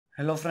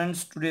Hello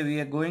friends, today we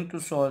are going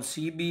to solve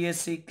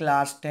CBSE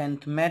class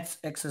 10th maths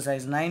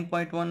exercise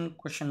 9.1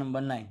 question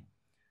number 9.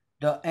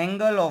 The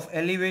angle of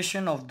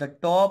elevation of the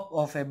top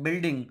of a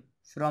building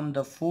from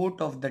the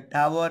foot of the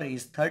tower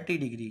is 30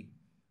 degree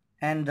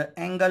and the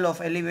angle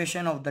of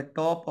elevation of the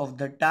top of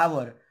the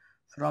tower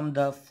from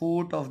the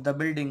foot of the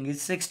building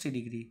is 60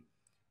 degree.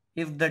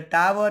 If the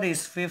tower is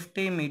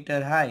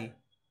 50-meter high,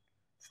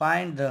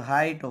 find the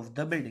height of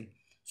the building.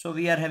 So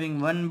we are having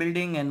one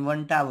building and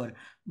one tower,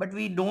 but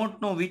we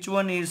don't know which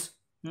one is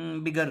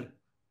bigger.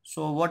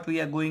 So what we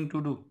are going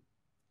to do?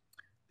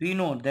 We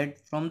know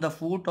that from the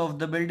foot of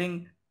the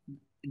building,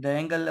 the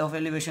angle of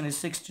elevation is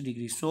 60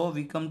 degrees. So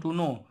we come to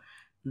know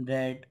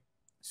that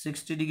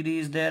 60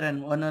 degrees is there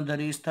and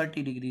another is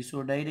 30 degrees.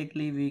 So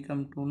directly we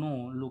come to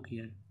know, look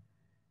here.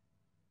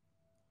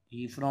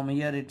 From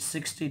here it's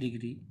 60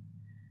 degree.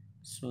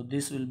 So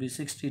this will be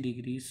 60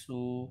 degrees.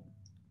 So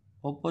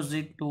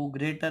opposite to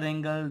greater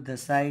angle, the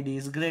side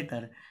is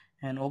greater,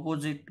 and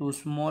opposite to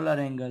smaller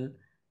angle,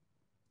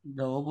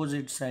 the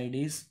opposite side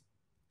is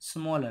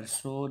smaller.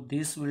 So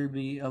this will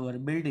be our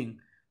building,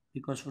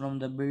 because from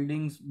the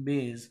building's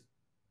base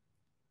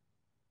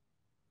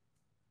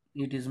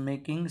it is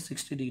making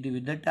 60 degree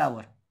with the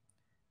tower,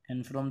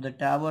 and from the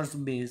tower's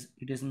base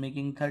it is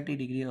making 30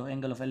 degree of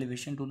angle of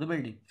elevation to the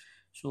building.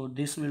 So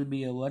this will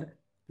be our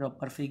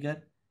proper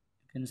figure.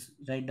 You can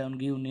write down,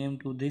 give name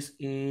to this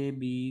A,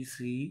 B,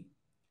 C,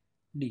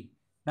 D.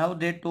 Now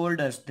they told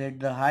us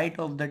that the height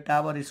of the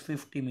tower is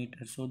 50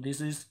 meters. So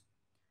this is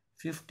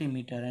 50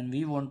 meter and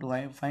we want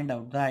to find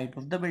out the height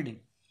of the building.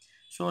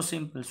 So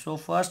simple. So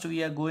first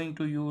we are going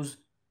to use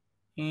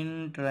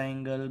in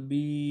triangle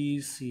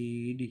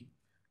BCD.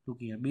 Look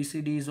here,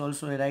 BCD is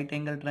also a right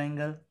angle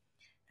triangle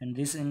and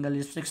this angle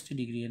is 60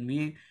 degree and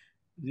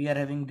we are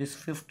having this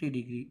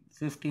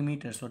 50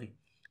 meters, sorry.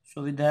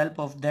 So with the help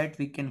of that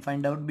we can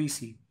find out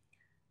BC.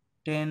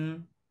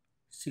 10,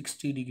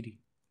 60 degree,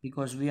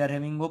 because we are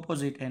having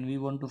opposite and we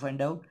want to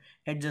find out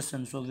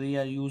adjacent, so we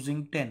are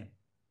using 10.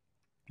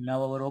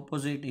 Now our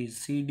opposite is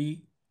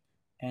CD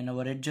and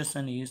our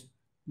adjacent is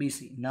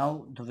BC.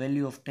 Now the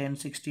value of 10,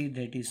 60,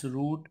 that is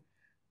root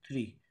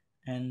 3,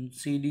 and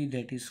CD,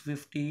 that is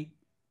 50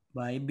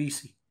 by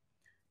BC.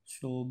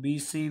 So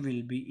BC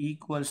will be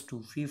equals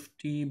to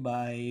 50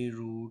 by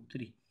root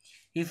 3.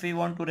 If we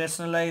want to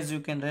rationalize,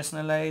 you can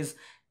rationalize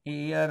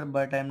here,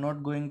 but I am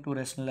not going to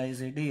rationalize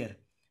it here.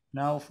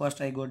 Now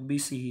first I got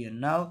BC here.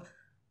 Now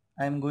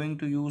I am going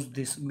to use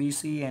this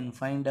BC and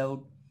find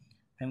out,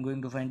 I am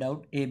going to find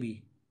out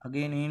AB.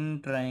 Again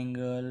in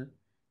triangle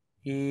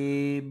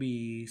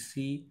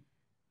ABC,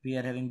 we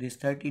are having this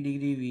 30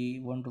 degree.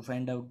 We want to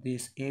find out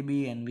this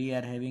AB and we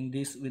are having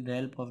this. With the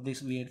help of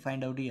this we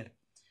find out here.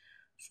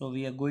 So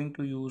we are going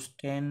to use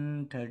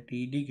 10,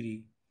 30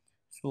 degree.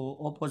 So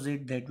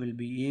opposite, that will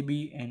be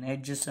AB, and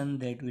adjacent,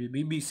 that will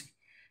be BC.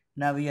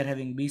 Now we are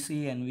having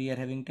BC and we are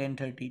having 10,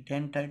 30.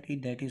 10, 30,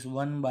 that is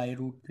 1 by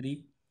root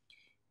 3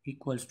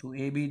 equals to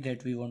AB,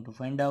 that we want to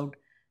find out,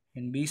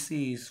 and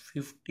BC is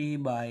 50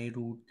 by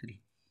root 3.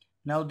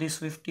 Now this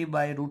 50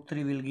 by root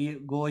 3 will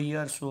go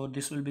here, so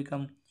this will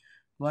become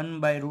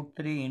 1 by root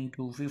 3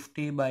 into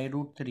 50 by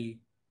root 3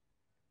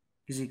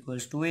 is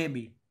equals to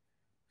AB.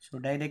 So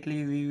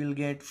directly we will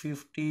get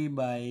 50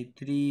 by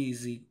 3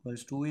 is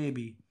equals to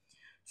AB.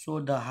 So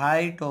the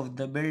height of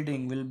the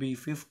building will be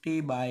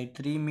 50 by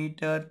 3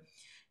 meter.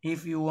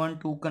 If you want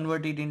to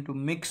convert it into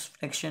mixed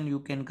fraction, you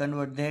can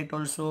convert that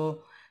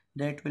also.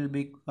 That will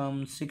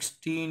become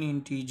 16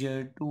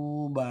 integer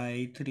 2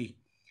 by 3.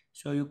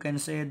 So you can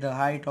say the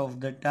height of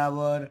the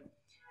tower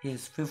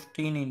is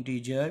 15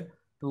 integer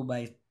 2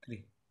 by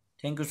 3.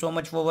 Thank you so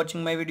much for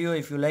watching my video.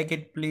 If you like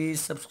it,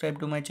 please subscribe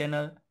to my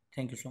channel.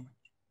 Thank you so much.